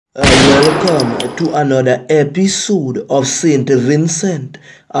Welcome to another episode of Saint Vincent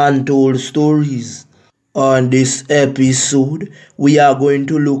Untold Stories. On this episode, we are going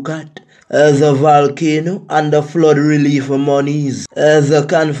to look at the volcano and the flood relief monies, the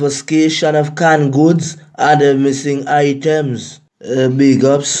confiscation of canned goods and the missing items. Big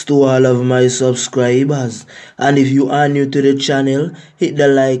ups to all of my subscribers, and if you are new to the channel, hit the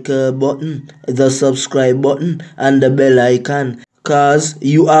like button, the subscribe button and the bell icon, cause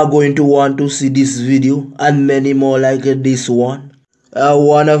you are going to want to see this video and many more like this one.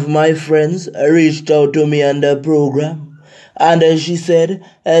 One of my friends reached out to me on the program, and she said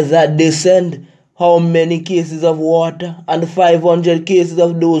that they sent how many cases of water, and 500 cases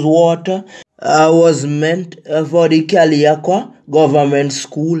of those water was meant for the Caliacqua government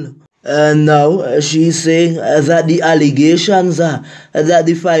school. And now she's saying that the allegations are that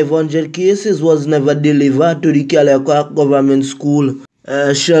the 500 cases was never delivered to the Caliacqua government school.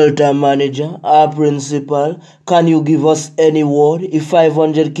 Shelter manager, our principal, can you give us any word if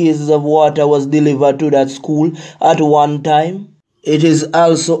 500 cases of water was delivered to that school at one time? It is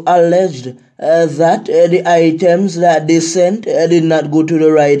also alleged that the items that they sent did not go to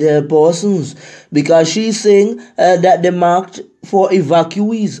the right persons, because she's saying that they marked for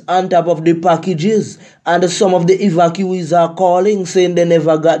evacuees on top of the packages, and some of the evacuees are calling saying they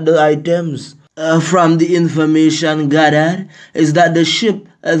never got the items. From the information gathered is that the ship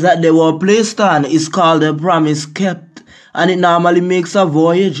that they were placed on is called the Promise Kept, and it normally makes a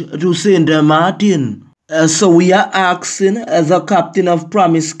voyage to St. Martin. So we are asking the captain of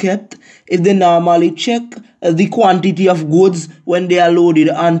Promise Kept if they normally check the quantity of goods when they are loaded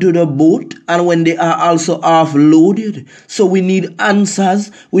onto the boat and when they are also offloaded. So we need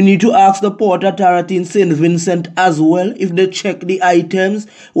answers. We need to ask the Port Authority in St. Vincent as well if they check the items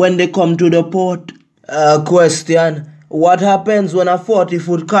when they come to the port. Question: what happens when a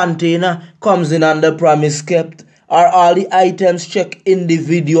 40-foot container comes in on the Promise Kept? Are all the items checked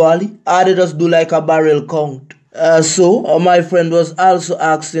individually, or they just do like a barrel count? So my friend was also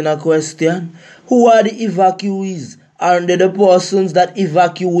asking a question: who are the evacuees? Aren't they the persons that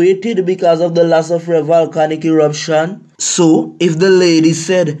evacuated because of the loss of a volcanic eruption? So if the lady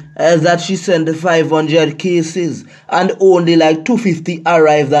said that she sent 500 cases and only like 250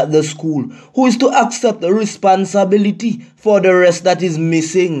 arrived at the school, who is to accept the responsibility for the rest that is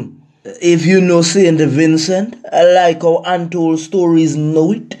missing? If you know Saint Vincent, like our Untold Stories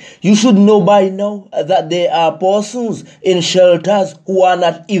know it, you should know by now that there are persons in shelters who are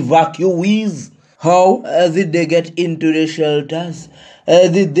not evacuees. How did they get into the shelters?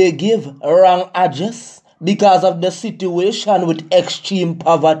 Did they give wrong address because of the situation with extreme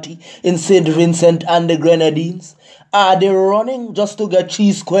poverty in St. Vincent and the Grenadines? Are they running just to get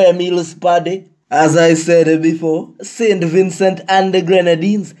 3 square meals per day? As I said before, St. Vincent and the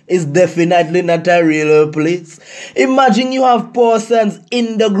Grenadines is definitely not a real place. Imagine you have persons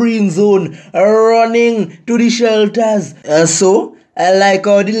in the green zone running to the shelters. Like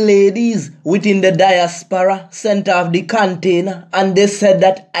how the ladies within the diaspora sent off the container and they said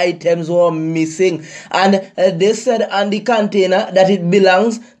that items were missing, and they said on the container that it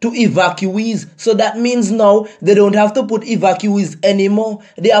belongs to evacuees. So that means now they don't have to put evacuees anymore.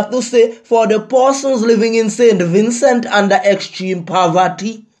 They have to say for the persons living in St. Vincent under extreme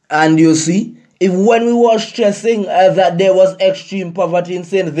poverty. And you see, if when we were stressing that there was extreme poverty in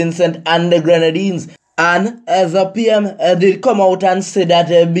St. Vincent and the Grenadines, and as a PM did come out and say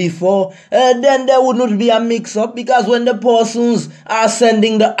that before, then there would not be a mix-up, because when the persons are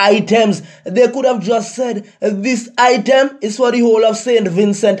sending the items, they could have just said, this item is for the whole of St.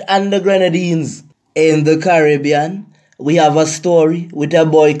 Vincent and the Grenadines. In the Caribbean, we have a story with a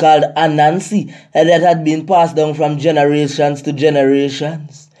boy called Anansi that had been passed down from generations to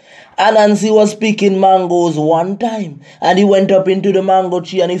generations. Anansi was picking mangoes one time, and he went up into the mango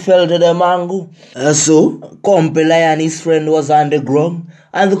tree and he fell to the mango. So Compelai and his friend was on the ground,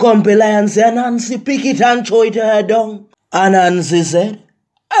 and the Compelai said, Anansi, pick it and throw it down. Anansi said,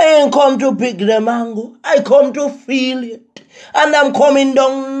 I ain't come to pick the mango, I come to feel it, and I'm coming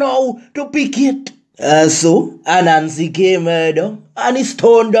down now to pick it. So Anansi came down, and he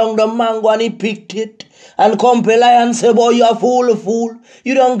stoned down the mango and he picked it. And Compelai and say, boy, you're fool.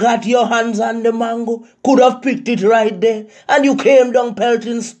 You don't got your hands on the mango. Could have picked it right there. And you came down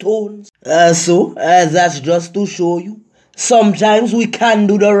pelting stones. That's just to show you. Sometimes we can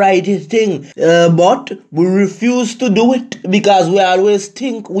do the right thing, but we refuse to do it because we always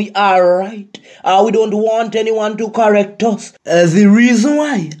think we are right. We don't want anyone to correct us. The reason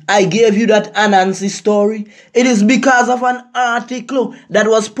why I gave you that Anansi story, it is because of an article that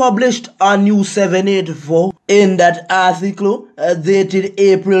was published on News 784. In that article, dated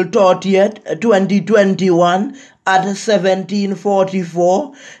April 30th, 2021, at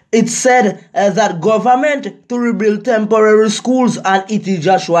 1744, it said that government to rebuild temporary schools and Iti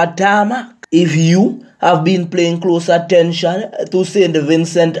Joshua tarmac. If you have been paying close attention to St.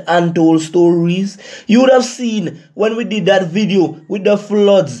 Vincent Untold Stories, you would have seen when we did that video with the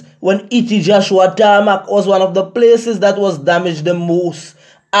floods, when Iti Joshua tarmac was one of the places that was damaged the most.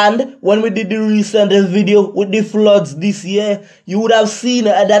 And when we did the recent video with the floods this year, you would have seen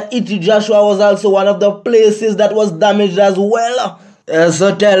that Iti Joshua was also one of the places that was damaged as well.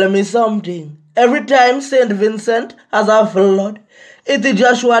 So tell me something. Every time St. Vincent has a flood, Iti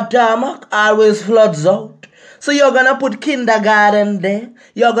Joshua tarmac always floods out. So you're gonna put kindergarten there.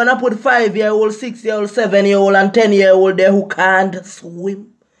 You're gonna put 5-year-old, 6-year-old, 7-year-old, and 10-year-old there who can't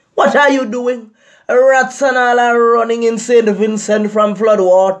swim. What are you doing? Rats and all are running in St. Vincent from flood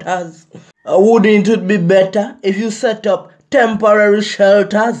waters. Wouldn't it be better if you set up temporary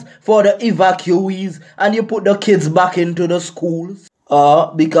shelters for the evacuees and you put the kids back into the schools?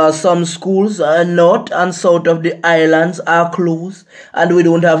 Because some schools north and south of the islands are closed and we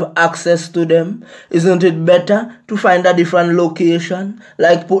don't have access to them, isn't it better to find a different location,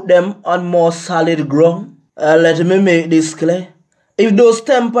 like put them on more solid ground? Let me make this clear. If those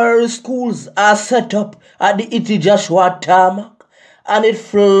temporary schools are set up at the Iti Joshua tarmac and it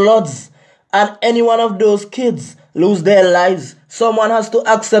floods and any one of those kids lose their lives, someone has to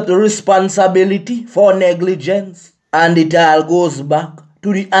accept responsibility for negligence. And it all goes back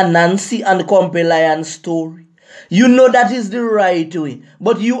to the Anansi and Compelion story. You know that is the right way,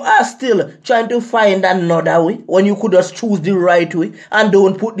 but you are still trying to find another way when you could just choose the right way and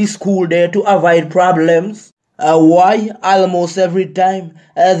don't put the school there to avoid problems. Why almost every time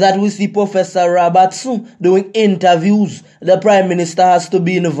that we see Professor Robertson doing interviews, the Prime Minister has to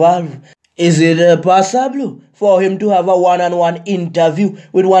be involved? Is it possible for him to have a one-on-one interview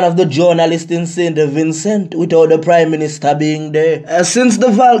with one of the journalists in St. Vincent without the Prime Minister being there? Since the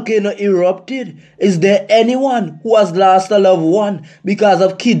volcano erupted, is there anyone who has lost a loved one because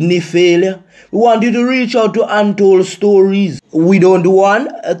of kidney failure? We want you to reach out to Untold Stories. We don't want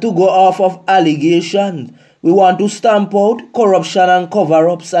to go off of allegations. We want to stamp out corruption and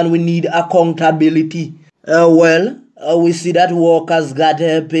cover-ups, and we need accountability. We see that workers got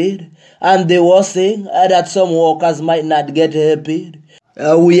paid, and they were saying that some workers might not get paid.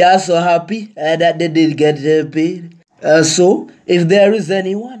 We are so happy that they did get paid. So, if there is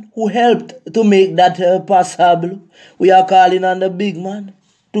anyone who helped to make that possible, we are calling on the big man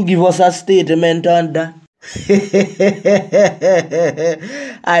to give us a statement on that.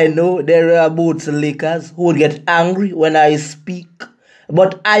 I know there are bootlickers who would get angry when I speak,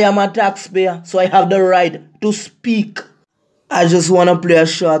 but I am a taxpayer, so I have the right to speak. I just want to play a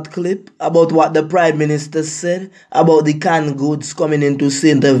short clip about what the Prime Minister said about the canned goods coming into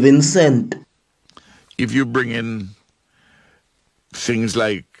St. Vincent. If you bring in things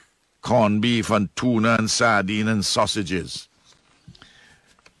like corned beef and tuna and sardine and sausages,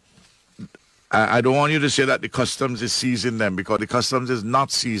 I don't want you to say that the customs is seizing them, because the customs is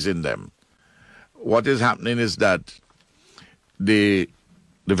not seizing them. What is happening is that the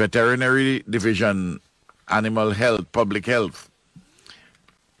veterinary division, animal health, public health,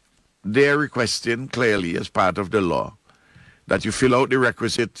 they're requesting clearly as part of the law that you fill out the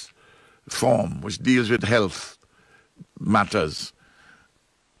requisite form which deals with health matters,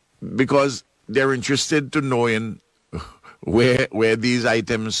 because they're interested to knowing where these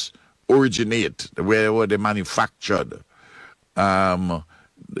items originate, where were they manufactured.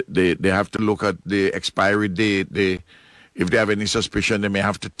 They have to look at the expiry date. If they have any suspicion, they may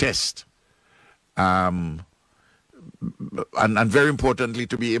have to test. And very importantly,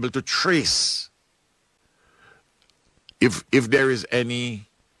 to be able to trace if there is any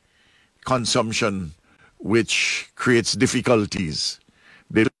consumption which creates difficulties.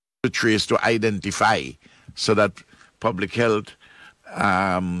 They look to trace, to identify, so that public health,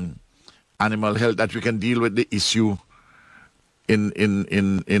 animal health, that we can deal with the issue in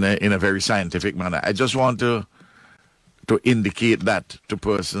a very scientific manner. I just want to indicate that to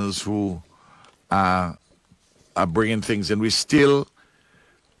persons who are bringing things in.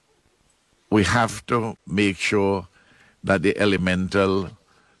 We have to make sure that the elemental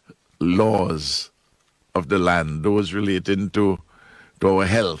laws of the land, those relating to our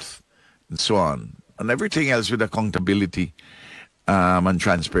health and so on, and everything else with accountability and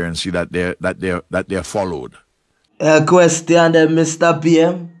transparency, that they're followed. A question, Mr.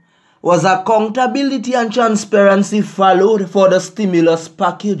 PM. Was accountability and transparency followed for the stimulus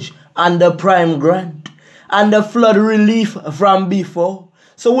package and the prime grant and the flood relief from before?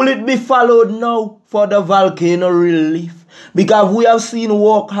 So will it be followed now for the volcano relief? Because we have seen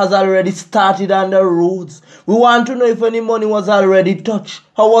work has already started on the roads. We want to know if any money was already touched.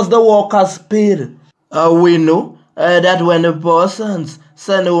 How was the workers paid? We know that when the persons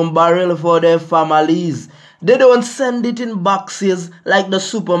send home barrel for their families, they don't send it in boxes like the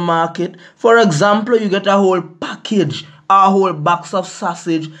supermarket. For example, you get a whole package, a whole box of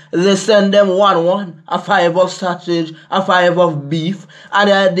sausage. They send them one, a 5 of sausage, a 5 of beef,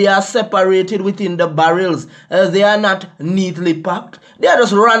 and they are separated within the barrels. They are not neatly packed. They are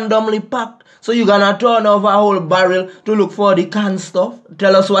just randomly packed. So you're gonna turn over a whole barrel to look for the canned stuff.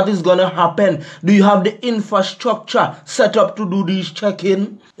 Tell us what is gonna happen. Do you have the infrastructure set up to do this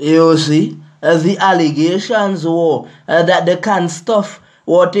check-in? You see, the allegations were that the canned stuff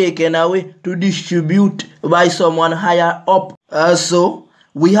were taken away to distribute by someone higher up. So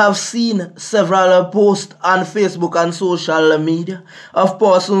we have seen several posts on Facebook and social media of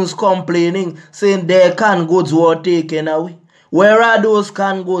persons complaining, saying their canned goods were taken away. Where are those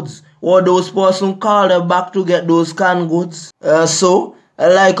canned goods? Or those persons called back to get those canned goods?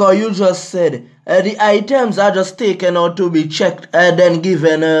 Like how you just said, the items are just taken out to be checked and then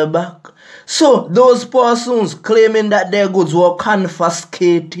given back. So those persons claiming that their goods were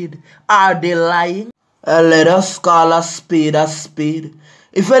confiscated, are they lying? Let us call a spade a spade.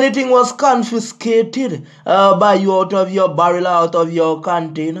 If anything was confiscated by you out of your barrel, out of your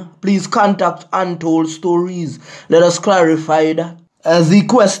container, please contact Untold Stories. Let us clarify that. The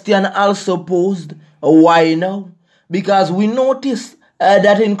question also posed, why now? Because we noticed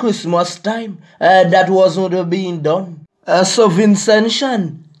that in Christmas time, that wasn't being done. So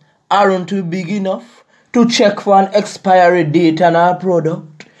Vincent, aren't you big enough to check for an expiry date on our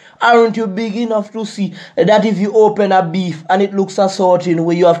product? Aren't you big enough to see that if you open a beef and it looks a certain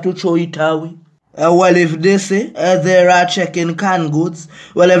way, you have to throw it away? Well, if they say they are checking canned goods,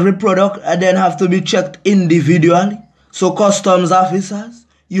 well, every product then have to be checked individually. So customs officers,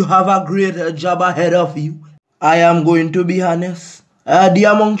 you have a great job ahead of you. I am going to be honest. The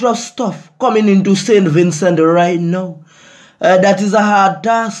amount of stuff coming into St. Vincent right now, that is a hard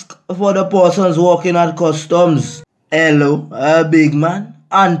task for the persons working at customs. Hello, big man.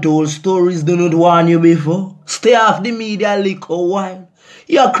 Untold Stories do not warn you before. Stay off the media leak a while.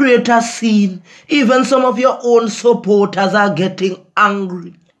 You create a scene. Even some of your own supporters are getting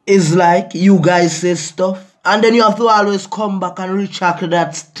angry. It's like you guys say stuff, and then you have to always come back and retract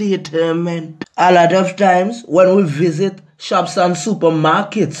that statement. A lot of times when we visit shops and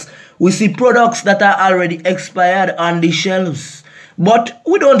supermarkets, we see products that are already expired on the shelves. But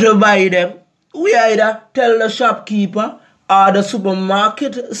we don't buy them. We either tell the shopkeeper or the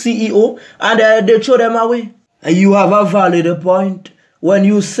supermarket CEO and they throw them away. You have a valid point when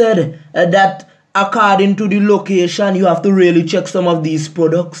you said that according to the location, you have to really check some of these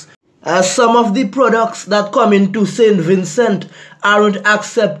products. Some of the products that come into St. Vincent aren't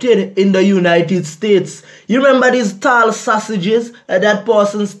accepted in the United States. You remember these tall sausages that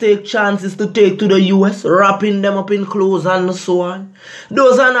persons take chances to take to the US, wrapping them up in clothes and so on?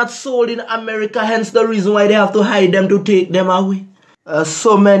 Those are not sold in America, hence the reason why they have to hide them to take them away.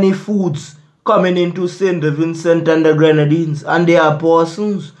 So many foods coming into St. Vincent and the Grenadines, and there are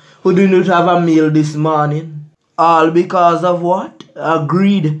persons who do not have a meal this morning. All because of what?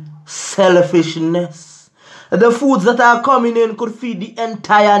 Greed. Selfishness. The foods that are coming in could feed the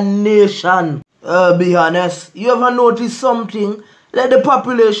entire nation. Be honest, you ever notice something? Like the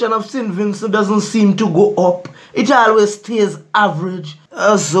population of St. Vincent doesn't seem to go up. It always stays average.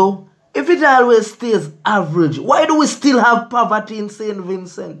 So, if it always stays average, why do we still have poverty in St.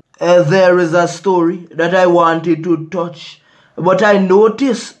 Vincent? There is a story that I wanted to touch, but I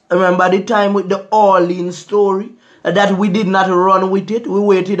noticed, remember the time with the Orleans story, that we did not run with it. We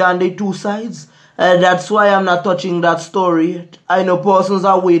waited on the two sides. That's why I'm not touching that story yet. I know persons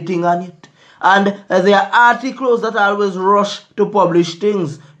are waiting on it. And there are articles that always rush to publish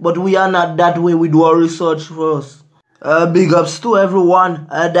things. But we are not that way. We do our research first. Big ups to everyone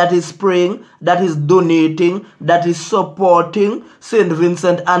that is praying, that is donating, that is supporting St.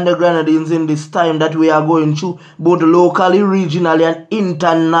 Vincent and the Grenadines in this time that we are going through, both locally, regionally, and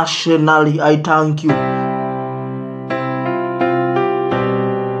internationally. I thank you.